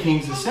King of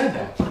Kings has said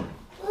that.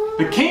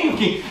 The King of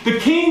Kings, the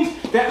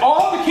kings that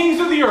all the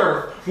kings of the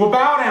earth will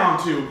bow down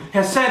to,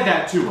 has said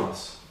that to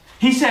us.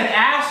 He said,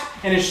 ask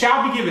and it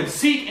shall be given.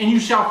 Seek and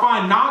you shall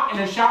find. Knock and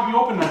it shall be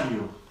opened unto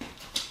you.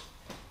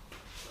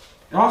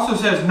 It also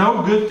says,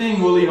 no good thing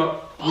will he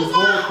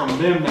withhold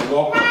from them that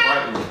walk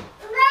uprightly.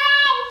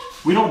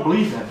 We don't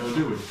believe that though,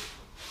 do we?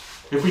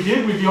 If we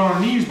did, we'd be on our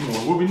knees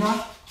more, would we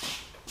not?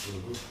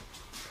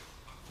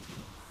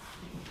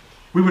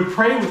 We would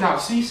pray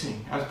without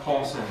ceasing, as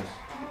Paul says.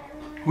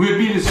 We would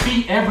be at his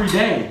feet every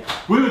day.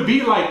 We would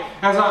be like,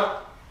 as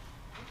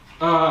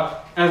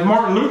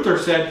Martin Luther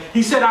said,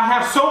 he said, I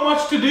have so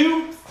much to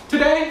do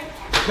today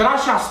that I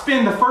shall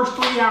spend the first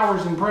 3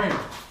 hours in prayer.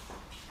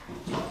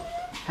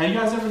 Have you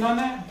guys ever done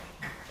that?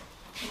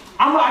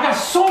 I got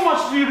so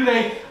much to do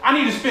today, I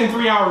need to spend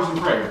 3 hours in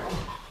prayer.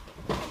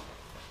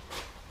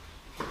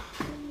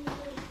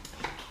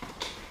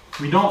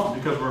 We don't,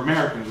 because we're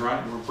Americans,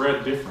 right? We're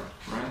bred different,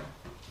 right?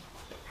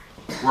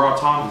 We're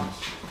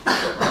autonomous.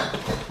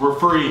 Right? We're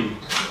free.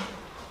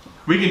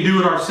 We can do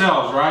it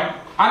ourselves, right?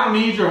 I don't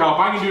need your help.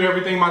 I can do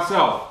everything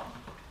myself.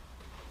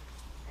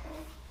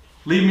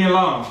 Leave me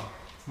alone.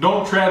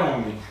 Don't tread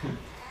on me.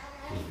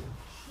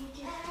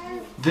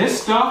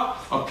 This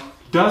stuff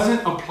doesn't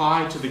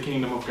apply to the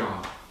kingdom of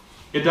God.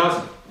 It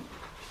doesn't.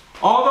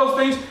 All those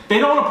things, they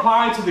don't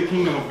apply to the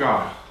kingdom of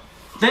God.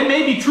 They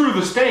may be true of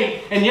the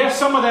state, and yes,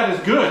 some of that is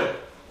good.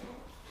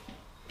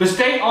 The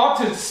state ought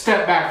to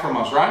step back from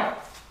us, right?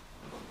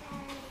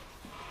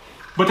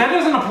 But that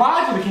doesn't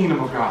apply to the kingdom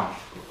of God.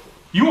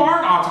 You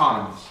aren't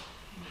autonomous.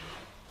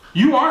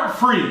 You aren't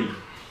free.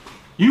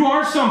 You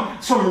aren't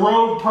some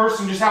rogue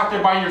person just out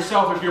there by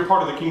yourself if you're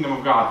part of the kingdom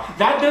of God.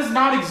 That does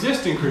not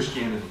exist in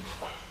Christianity.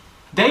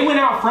 They went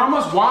out from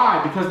us.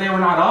 Why? Because they were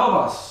not of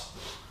us.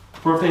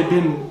 For if they'd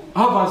been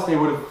of us, they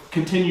would have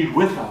continued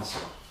with us.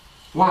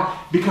 Why?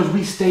 Because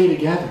we stay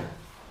together.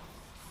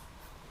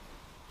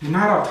 You're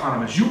not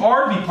autonomous. You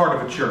are to be part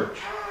of a church.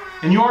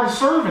 And you are to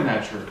serve in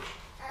that church.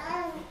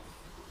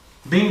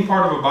 Being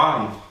part of a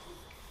body,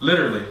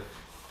 literally.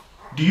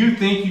 Do you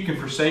think you can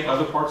forsake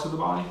other parts of the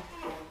body?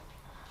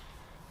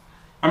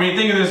 I mean,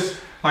 think of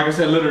this, like I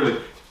said, literally.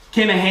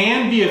 Can a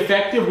hand be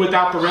effective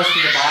without the rest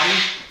of the body?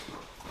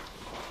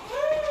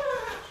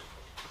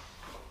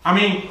 I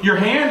mean, your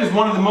hand is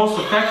one of the most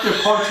effective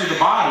parts of the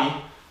body,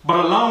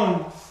 but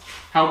alone,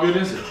 how good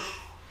is it?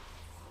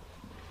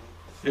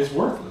 It's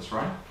worthless,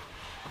 right?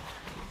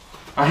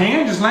 A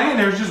hand just laying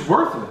there is just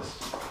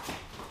worthless.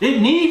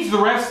 It needs the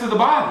rest of the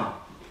body.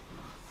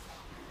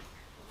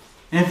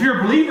 And if you're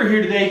a believer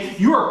here today,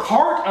 you are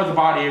part of the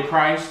body of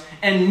Christ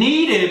and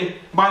needed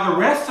by the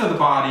rest of the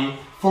body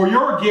for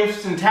your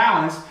gifts and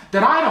talents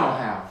that I don't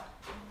have.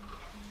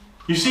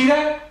 You see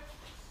that?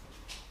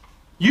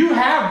 You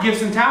have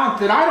gifts and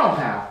talents that I don't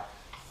have.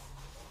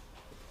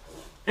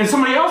 And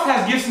somebody else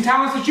has gifts and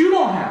talents that you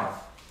don't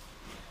have.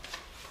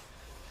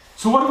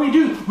 So what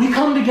do? We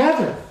come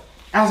together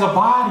as a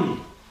body.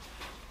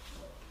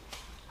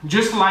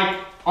 Just like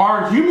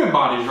our human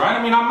bodies, right?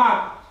 I mean, I'm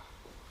not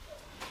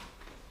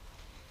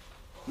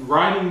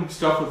writing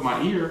stuff with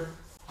my ear.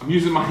 I'm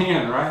using my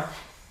hand, right?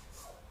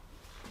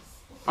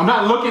 I'm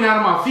not looking out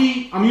of my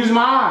feet. I'm using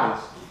my eyes.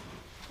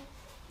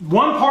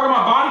 One part of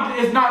my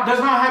body does not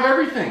have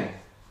everything.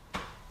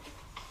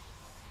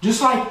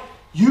 Just like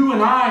you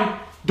and I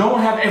don't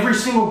have every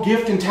single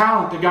gift and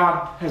talent that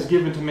God has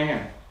given to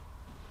man.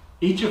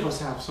 Each of us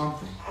have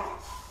something.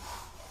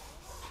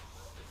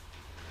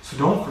 So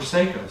don't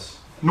forsake us,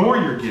 nor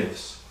your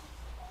gifts.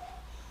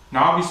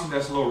 Now obviously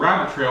that's a little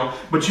rabbit trail,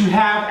 but you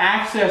have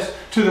access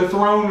to the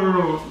throne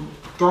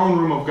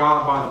room of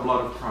God by the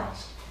blood of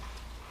Christ.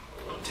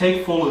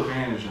 Take full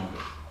advantage of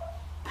it.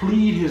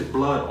 Plead His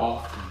blood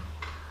often.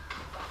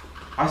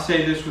 I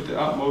say this with the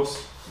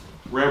utmost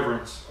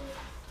reverence.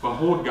 But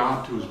hold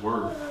God to His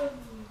word.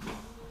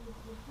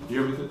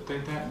 You ever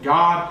think that?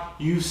 God,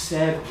 you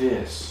said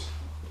this.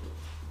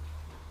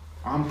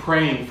 I'm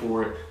praying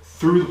for it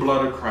through the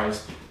blood of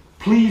Christ.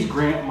 Please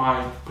grant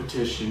my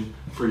petition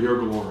for your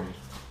glory.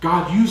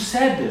 God, you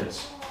said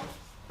this.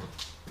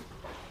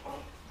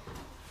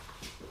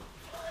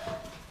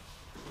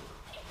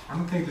 I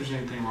don't think there's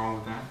anything wrong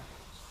with that.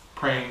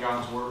 Praying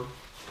God's word.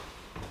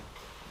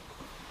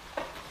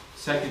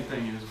 Second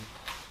thing is,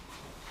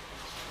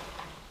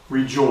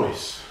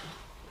 rejoice.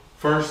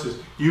 First is,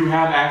 you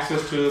have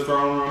access to the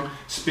throne room.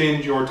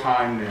 Spend your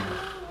time there.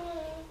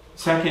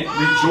 Second,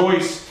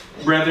 rejoice,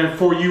 brethren,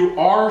 for you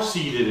are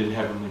seated in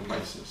heavenly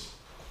places.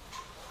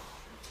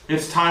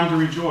 It's time to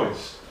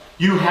rejoice.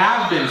 You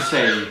have been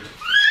saved.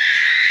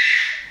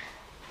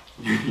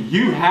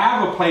 You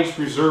have a place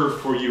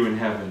reserved for you in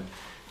heaven.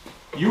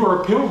 You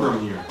are a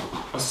pilgrim here,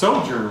 a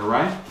sojourner,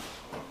 right?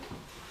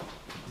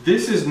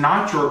 This is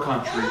not your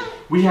country.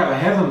 We have a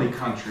heavenly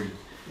country.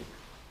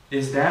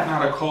 Is that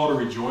not a call to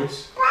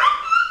rejoice?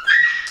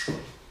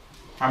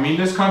 I mean,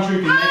 this country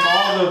can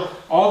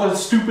make all the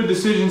stupid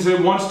decisions it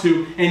wants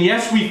to. And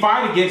yes, we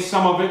fight against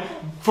some of it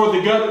for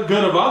the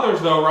good of others,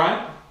 though,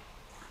 right?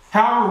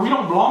 However, we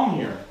don't belong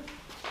here.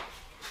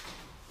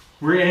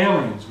 We're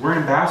aliens. We're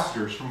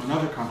ambassadors from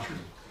another country.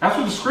 That's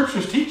what the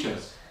Scriptures teach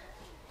us.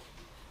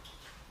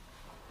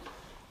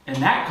 And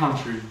that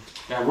country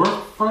that we're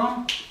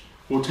from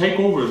will take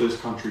over this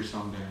country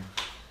someday.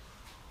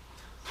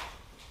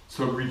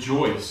 So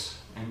rejoice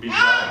and be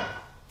glad.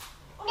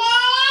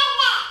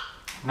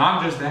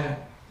 Not just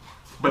that,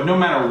 but no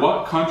matter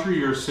what country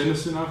you're a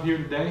citizen of here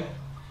today,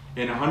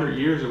 in 100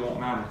 years it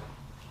won't matter.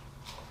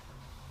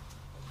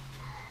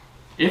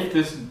 If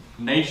this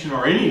nation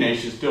or any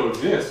nation still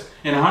exists,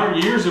 in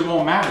 100 years it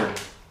won't matter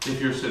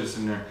if you're a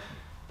citizen there.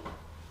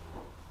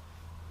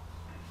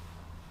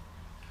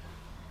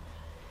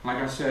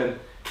 Like I said,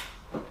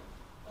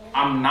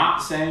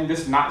 this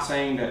is not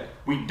saying that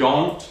we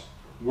don't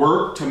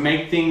work to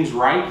make things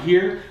right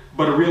here,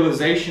 but a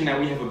realization that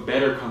we have a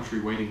better country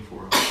waiting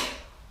for us.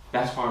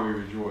 That's why we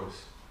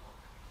rejoice.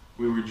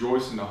 We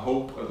rejoice in the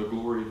hope of the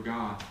glory of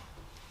God.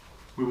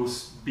 We will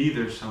be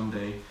there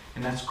someday,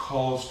 and that's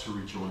cause to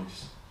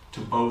rejoice,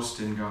 to boast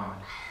in God.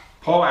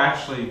 Paul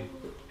actually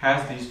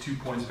has these 2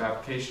 points of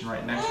application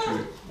right next to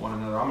one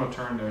another. I'm going to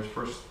turn to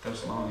 1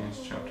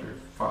 Thessalonians chapter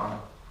 5,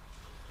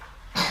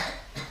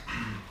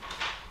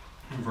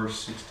 verse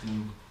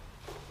 16.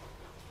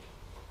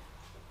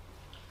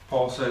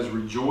 Paul says,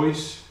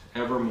 rejoice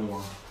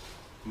evermore.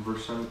 In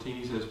verse 17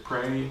 he says,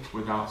 pray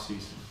without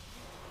ceasing.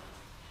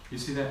 You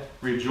see that?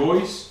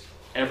 Rejoice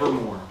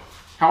evermore.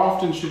 How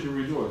often should you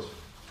rejoice?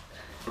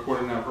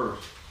 According to that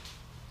verse.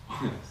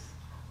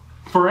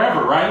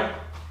 Forever, right?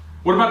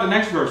 What about the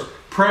next verse?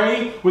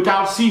 Pray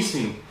without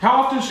ceasing.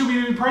 How often should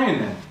we be praying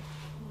then?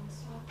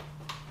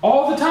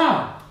 All the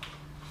time.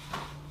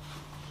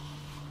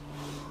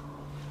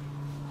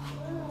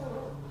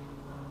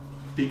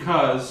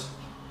 Because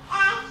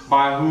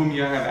by whom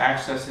you have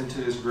access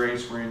into this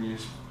grace wherein you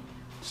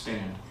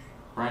stand.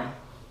 Right?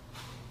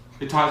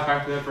 It ties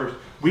back to that verse.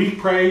 We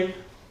pray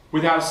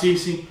without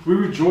ceasing. We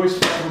rejoice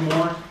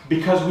forevermore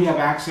because we have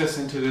access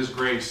into this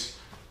grace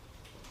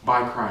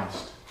by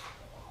Christ.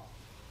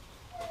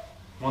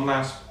 One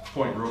last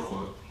point real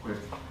quick.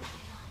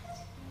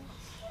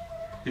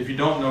 If you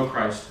don't know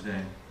Christ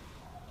today,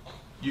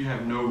 you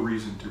have no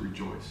reason to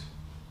rejoice.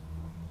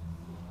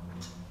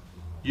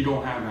 You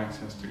don't have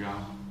access to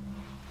God.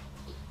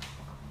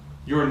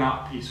 You are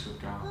not at peace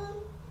with God.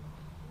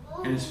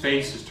 And His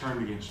face is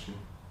turned against you.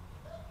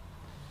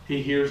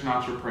 He hears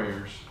not your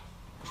prayers.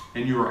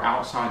 And you are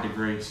outside the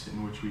grace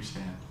in which we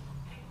stand.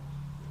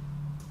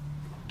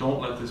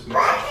 Don't let this message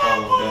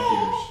fall on deaf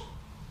ears.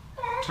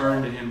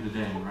 Turn to Him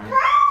today, right?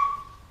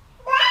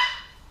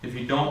 If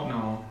you don't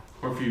know,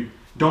 or if you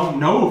don't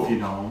know if you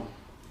know,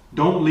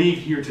 don't leave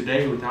here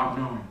today without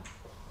knowing.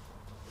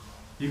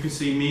 You can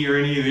see me or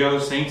any of the other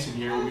saints in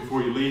here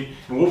before you leave,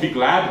 and we'll be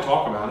glad to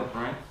talk about it,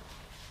 right?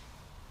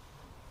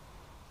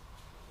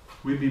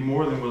 We'd be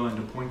more than willing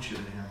to point you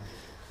to Him.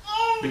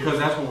 Because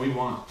that's what we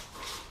want.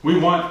 We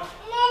want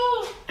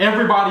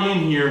everybody in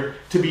here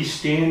to be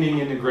standing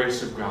in the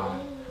grace of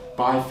God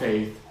by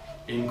faith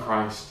in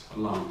Christ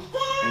alone.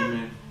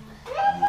 Amen.